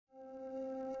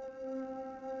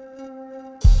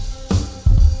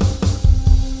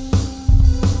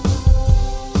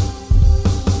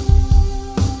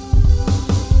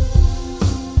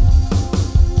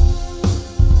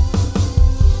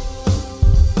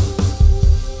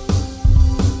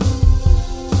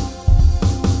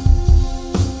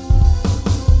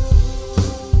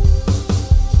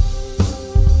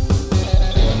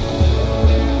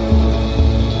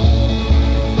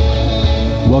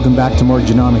back to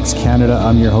Mortgagenomics Canada.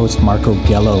 I'm your host, Marco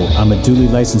Gello. I'm a duly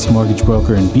licensed mortgage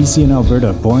broker in BC and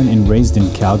Alberta, born and raised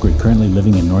in Calgary, currently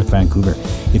living in North Vancouver.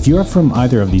 If you are from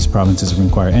either of these provinces or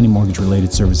require any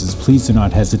mortgage-related services, please do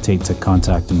not hesitate to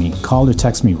contact me. Call or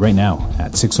text me right now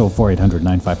at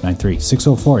 604-800-9593,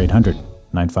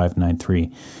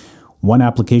 604-800-9593. One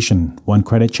application, one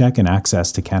credit check, and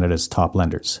access to Canada's top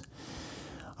lenders.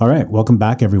 All right, welcome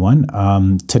back, everyone.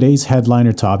 Today's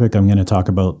headliner topic, I'm going to talk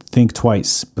about think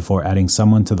twice before adding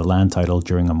someone to the land title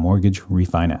during a mortgage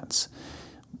refinance.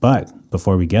 But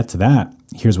before we get to that,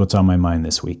 here's what's on my mind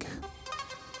this week.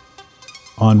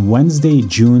 On Wednesday,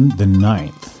 June the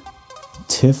 9th,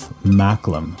 Tiff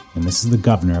Macklem, and this is the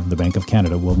governor of the Bank of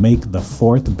Canada, will make the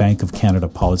fourth Bank of Canada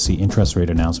policy interest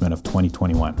rate announcement of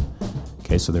 2021.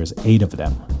 Okay, so there's 8 of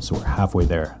them, so we're halfway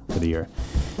there for the year.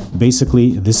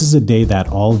 Basically, this is a day that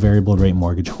all variable rate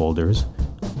mortgage holders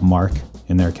mark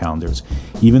in their calendars.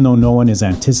 Even though no one is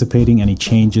anticipating any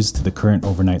changes to the current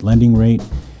overnight lending rate,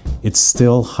 it's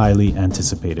still highly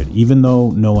anticipated, even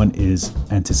though no one is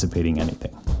anticipating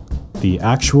anything. The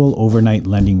actual overnight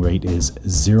lending rate is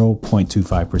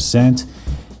 0.25%,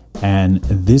 and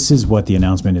this is what the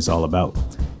announcement is all about.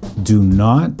 Do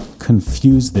not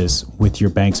confuse this with your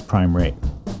bank's prime rate.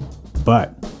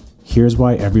 But here's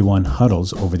why everyone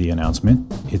huddles over the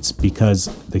announcement. It's because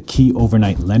the key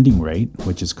overnight lending rate,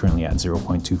 which is currently at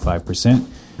 0.25%,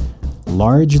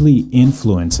 largely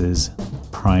influences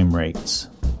prime rates.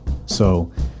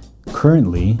 So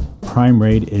currently, prime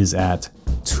rate is at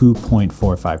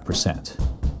 2.45%.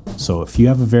 So if you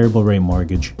have a variable rate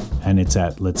mortgage and it's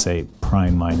at, let's say,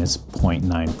 prime minus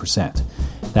 0.9%,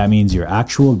 that means your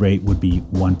actual rate would be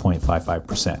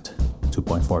 1.55%,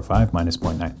 2.45 minus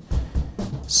 0.9.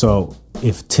 So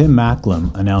if Tim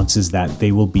Macklem announces that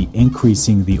they will be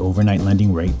increasing the overnight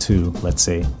lending rate to, let's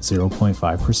say,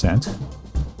 0.5%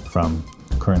 from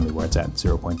currently where it's at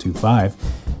 0.25,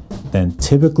 then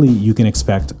typically you can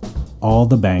expect all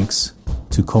the banks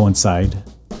to coincide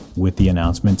with the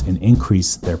announcement and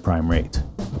increase their prime rate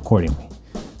accordingly.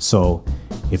 So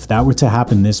if that were to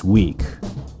happen this week,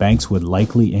 banks would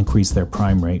likely increase their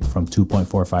prime rate from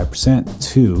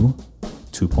 2.45% to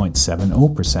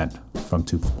 2.70% from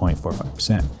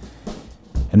 2.45%.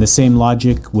 And the same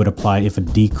logic would apply if a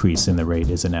decrease in the rate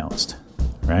is announced,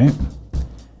 right?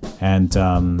 And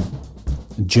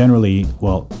generally,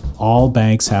 all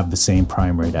banks have the same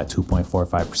prime rate at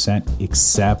 2.45%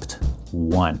 except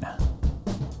one.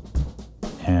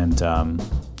 And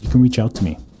you can reach out to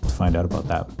me to find out about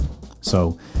that.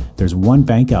 So there's one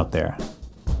bank out there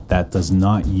that does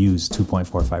not use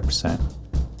 2.45%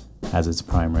 as its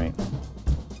prime rate.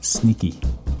 Sneaky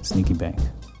bank.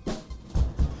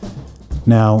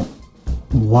 Now,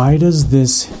 why does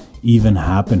this even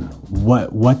happen?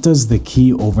 What does the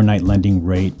key overnight lending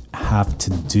rate have to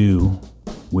do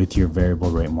with your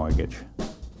variable rate mortgage?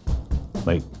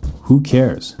 Like, who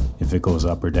cares if it goes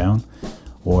up or down?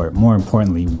 Or more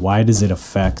importantly, why does it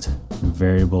affect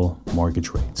variable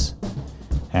mortgage rates?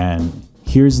 And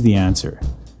here's the answer.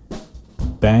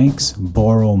 Banks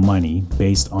borrow money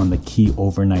based on the key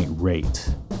overnight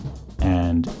rate.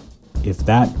 And if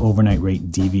that overnight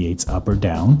rate deviates up or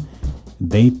down,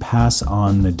 they pass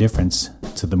on the difference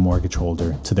to the mortgage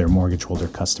holder, to their mortgage holder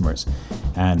customers,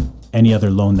 and any other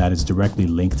loan that is directly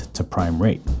linked to prime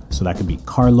rate. So that could be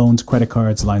car loans, credit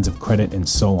cards, lines of credit, and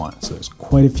so on. So there's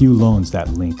quite a few loans that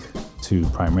link to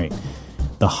prime rate.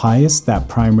 The highest that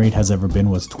prime rate has ever been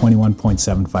was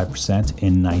 21.75%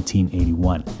 in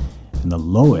 1981. And the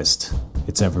lowest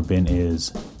it's ever been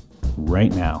is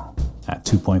right now at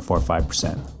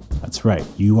 2.45%. That's right,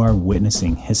 you are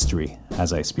witnessing history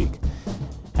as I speak.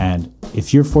 And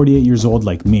if you're 48 years old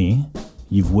like me,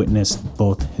 you've witnessed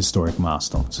both historic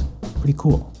milestones. Pretty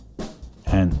cool.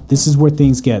 And this is where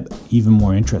things get even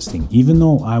more interesting. Even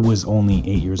though I was only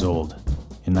 8 years old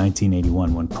in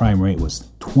 1981 when prime rate was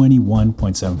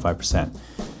 21.75%,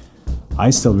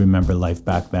 I still remember life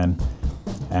back then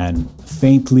and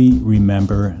faintly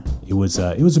remember it was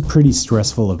a pretty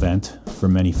stressful event for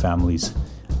many families,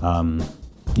 in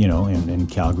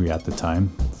Calgary at the time,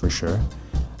 for sure.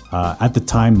 At the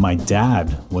time, my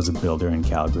dad was a builder in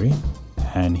Calgary,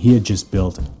 and he had just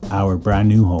built our brand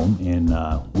new home in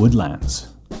Woodlands,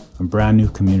 a brand new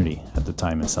community at the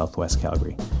time in Southwest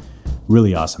Calgary.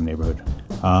 Really awesome neighborhood.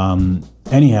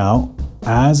 Anyhow,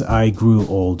 as I grew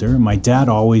older, my dad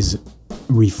always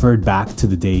referred back to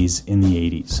the days in the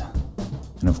 80s.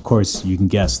 And of course, you can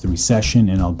guess the recession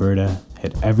in Alberta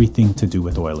had everything to do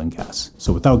with oil and gas.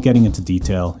 So without getting into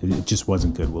detail, it just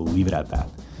wasn't good. We'll leave it at that.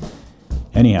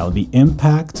 Anyhow, the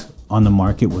impact on the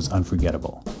market was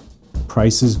unforgettable.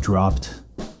 Prices dropped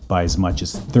by as much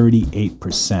as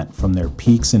 38% from their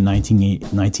peaks in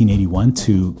 1981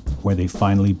 to where they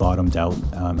finally bottomed out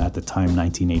at the time,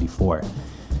 1984.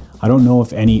 I don't know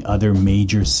if any other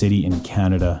major city in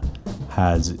Canada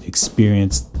has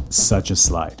experienced such a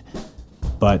slide.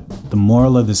 But the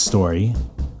moral of the story,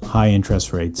 high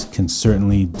interest rates can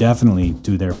definitely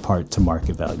do their part to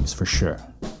market values for sure.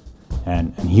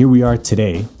 And here we are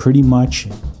today, pretty much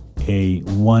a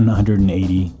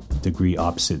 180-degree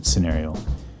opposite scenario,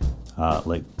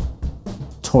 like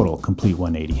total, complete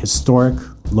 180. Historic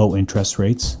low interest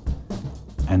rates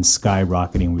and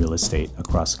skyrocketing real estate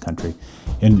across the country.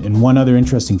 And one other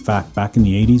interesting fact, back in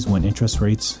the 80s when interest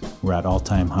rates were at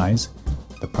all-time highs,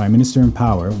 the Prime Minister in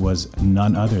power was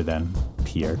none other than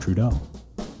Pierre Trudeau.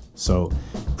 So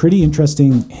pretty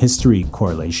interesting history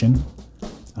correlation.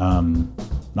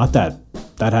 Not that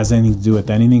has anything to do with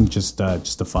anything, just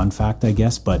a fun fact, I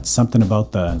guess, but something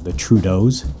about the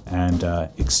Trudeaus and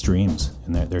extremes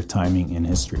and their timing in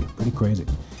history. Pretty crazy.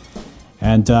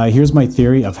 And here's my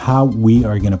theory of how we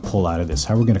are going to pull out of this,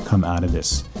 how we're going to come out of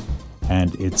this.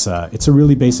 And it's a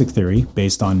really basic theory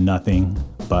based on nothing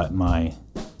but my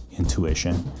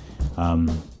intuition.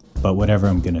 But whatever,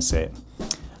 I'm going to say it.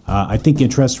 I think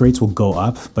interest rates will go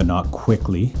up, but not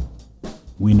quickly.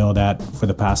 We know that for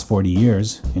the past 40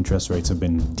 years, interest rates have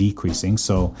been decreasing.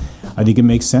 So I think it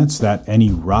makes sense that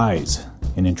any rise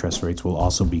in interest rates will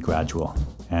also be gradual.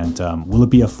 And will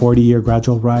it be a 40-year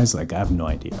gradual rise? I have no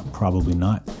idea. Probably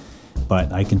not.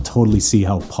 But I can totally see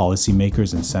how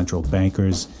policymakers and central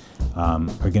bankers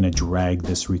are going to drag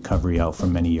this recovery out for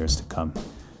many years to come.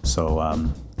 So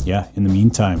in the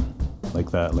meantime,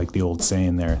 like the old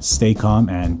saying there, stay calm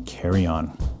and carry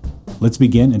on. Let's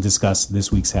begin and discuss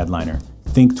this week's headliner.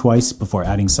 Think twice before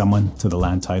adding someone to the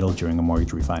land title during a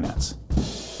mortgage refinance.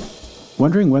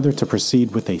 Wondering whether to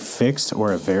proceed with a fixed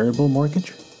or a variable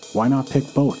mortgage? Why not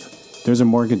pick both? There's a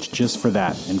mortgage just for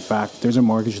that. In fact, there's a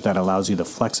mortgage that allows you the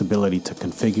flexibility to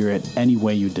configure it any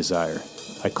way you desire.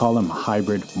 I call them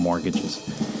hybrid mortgages.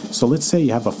 So let's say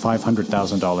you have a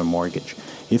 $500,000 mortgage.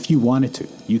 If you wanted to,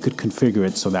 you could configure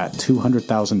it so that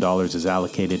 $200,000 is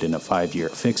allocated in a 5-year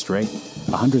fixed rate,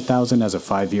 $100,000 as a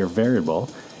 5-year variable,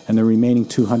 and the remaining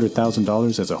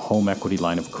 $200,000 as a home equity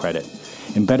line of credit.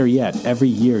 And better yet, every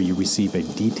year you receive a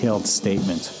detailed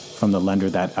statement from the lender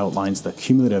that outlines the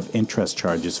cumulative interest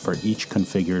charges for each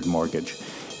configured mortgage.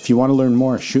 If you want to learn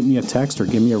more, shoot me a text or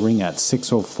give me a ring at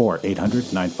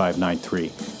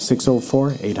 604-800-9593,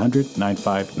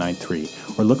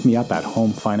 604-800-9593, or look me up at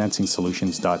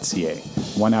homefinancingsolutions.ca.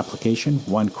 One application,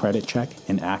 one credit check,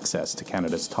 and access to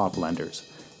Canada's top lenders.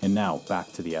 And now,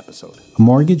 back to the episode. A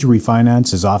mortgage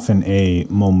refinance is often a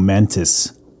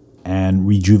momentous and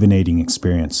rejuvenating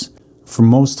experience. For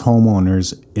most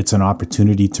homeowners, it's an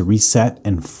opportunity to reset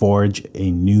and forge a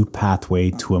new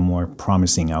pathway to a more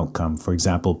promising outcome. For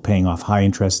example, paying off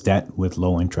high-interest debt with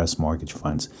low-interest mortgage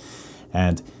funds.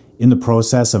 And in the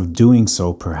process of doing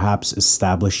so, perhaps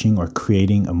establishing or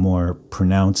creating a more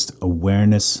pronounced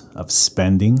awareness of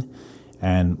spending,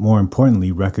 and more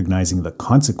importantly, recognizing the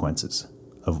consequences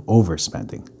of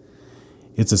overspending.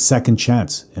 It's a second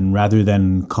chance, and rather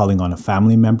than calling on a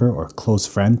family member or close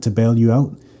friend to bail you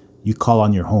out, you call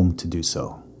on your home to do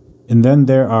so. And then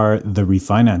there are the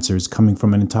refinancers coming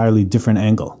from an entirely different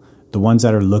angle, the ones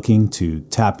that are looking to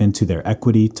tap into their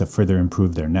equity to further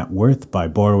improve their net worth by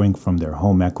borrowing from their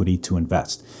home equity to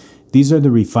invest. These are the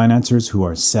refinancers who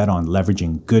are set on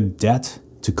leveraging good debt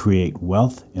to create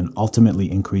wealth and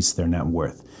ultimately increase their net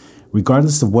worth.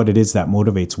 Regardless of what it is that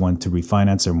motivates one to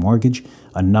refinance their mortgage,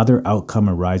 another outcome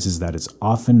arises that is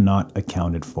often not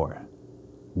accounted for.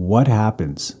 What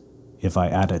happens if I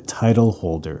add a title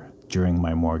holder during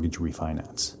my mortgage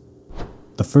refinance?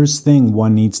 The first thing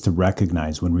one needs to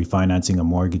recognize when refinancing a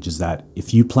mortgage is that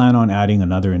if you plan on adding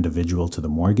another individual to the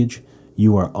mortgage,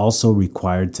 you are also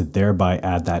required to thereby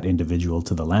add that individual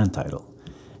to the land title.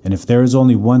 And if there is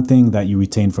only one thing that you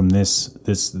retain from this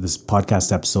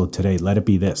podcast episode today, let it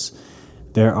be this.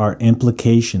 There are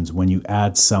implications when you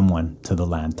add someone to the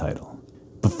land title.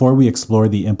 Before we explore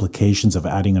the implications of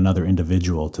adding another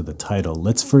individual to the title,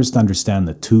 let's first understand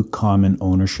the two common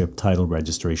ownership title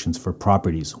registrations for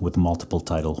properties with multiple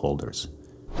title holders.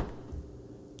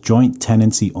 Joint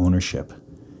tenancy ownership.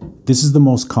 This is the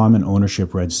most common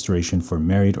ownership registration for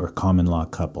married or common law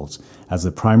couples, as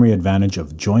the primary advantage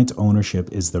of joint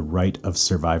ownership is the right of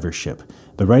survivorship.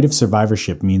 The right of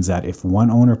survivorship means that if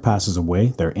one owner passes away,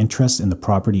 their interest in the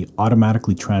property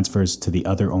automatically transfers to the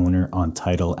other owner on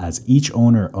title, as each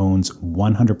owner owns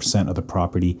 100% of the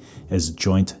property as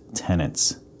joint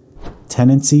tenants.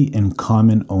 Tenancy and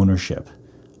common ownership.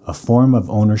 a form of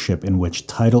ownership in which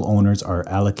title owners are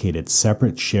allocated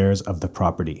separate shares of the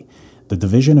property. The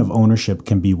division of ownership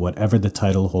can be whatever the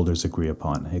title holders agree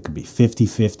upon. It could be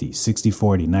 50-50,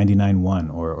 60-40,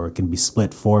 99-1, or it can be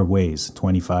split 4 ways,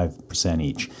 25%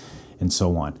 each, and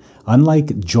so on.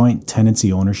 Unlike joint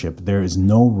tenancy ownership, there is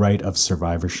no right of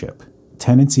survivorship.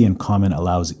 Tenancy in common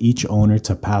allows each owner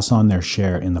to pass on their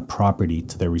share in the property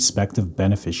to their respective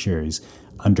beneficiaries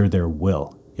under their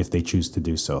will, if they choose to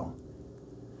do so.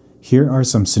 Here are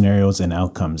some scenarios and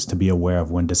outcomes to be aware of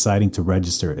when deciding to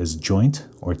register as joint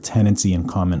or tenancy in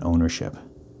common ownership.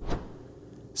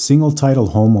 Single title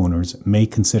homeowners may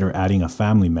consider adding a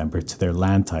family member to their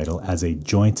land title as a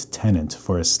joint tenant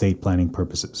for estate planning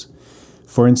purposes.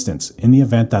 For instance, in the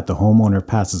event that the homeowner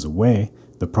passes away,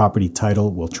 the property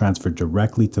title will transfer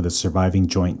directly to the surviving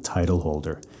joint title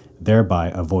holder,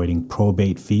 thereby avoiding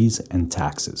probate fees and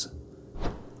taxes.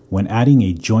 When adding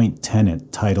a joint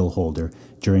tenant title holder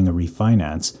during a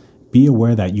refinance, be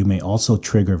aware that you may also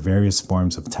trigger various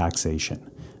forms of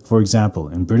taxation. For example,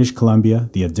 in British Columbia,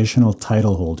 the additional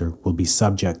title holder will be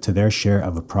subject to their share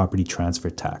of a property transfer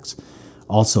tax.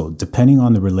 Also, depending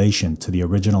on the relation to the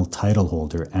original title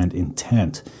holder and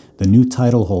intent, the new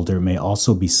title holder may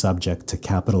also be subject to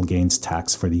capital gains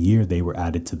tax for the year they were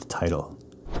added to the title.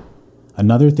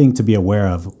 Another thing to be aware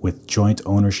of with joint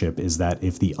ownership is that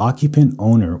if the occupant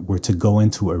owner were to go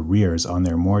into arrears on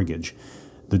their mortgage,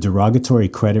 the derogatory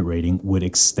credit rating would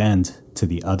extend to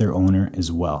the other owner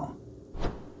as well.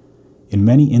 In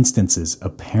many instances, a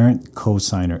parent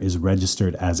co-signer is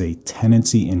registered as a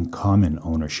tenancy in common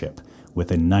ownership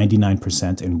with a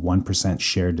 99% and 1%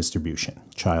 share distribution,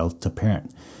 child to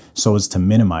parent, so as to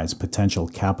minimize potential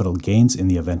capital gains in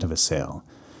the event of a sale.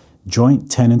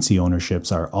 Joint tenancy ownerships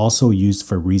are also used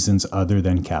for reasons other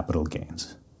than capital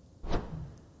gains.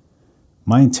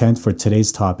 My intent for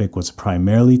today's topic was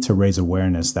primarily to raise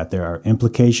awareness that there are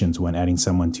implications when adding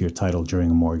someone to your title during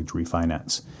a mortgage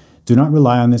refinance. Do not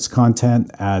rely on this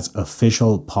content as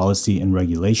official policy and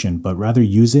regulation, but rather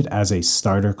use it as a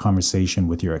starter conversation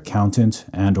with your accountant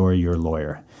and/or your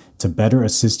lawyer to better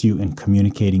assist you in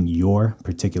communicating your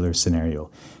particular scenario.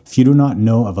 If you do not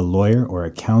know of a lawyer or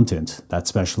accountant that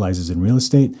specializes in real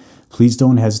estate, please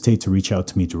don't hesitate to reach out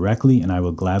to me directly, and I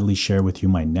will gladly share with you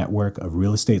my network of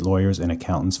real estate lawyers and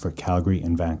accountants for Calgary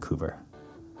and Vancouver.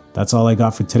 That's all I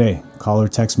got for today. Call or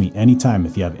text me anytime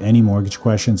if you have any mortgage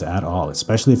questions at all,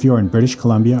 especially if you are in British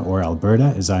Columbia or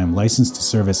Alberta, as I am licensed to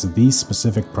service these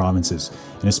specific provinces,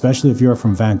 and especially if you are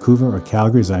from Vancouver or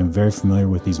Calgary, as I am very familiar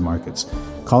with these markets.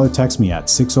 Call or text me at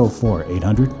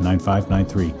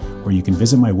 604-800-9593, or you can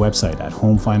visit my website at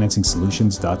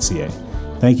homefinancingsolutions.ca.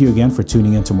 Thank you again for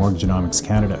tuning in to Mortgageonomics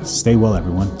Canada. Stay well,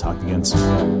 everyone. Talk again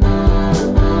soon.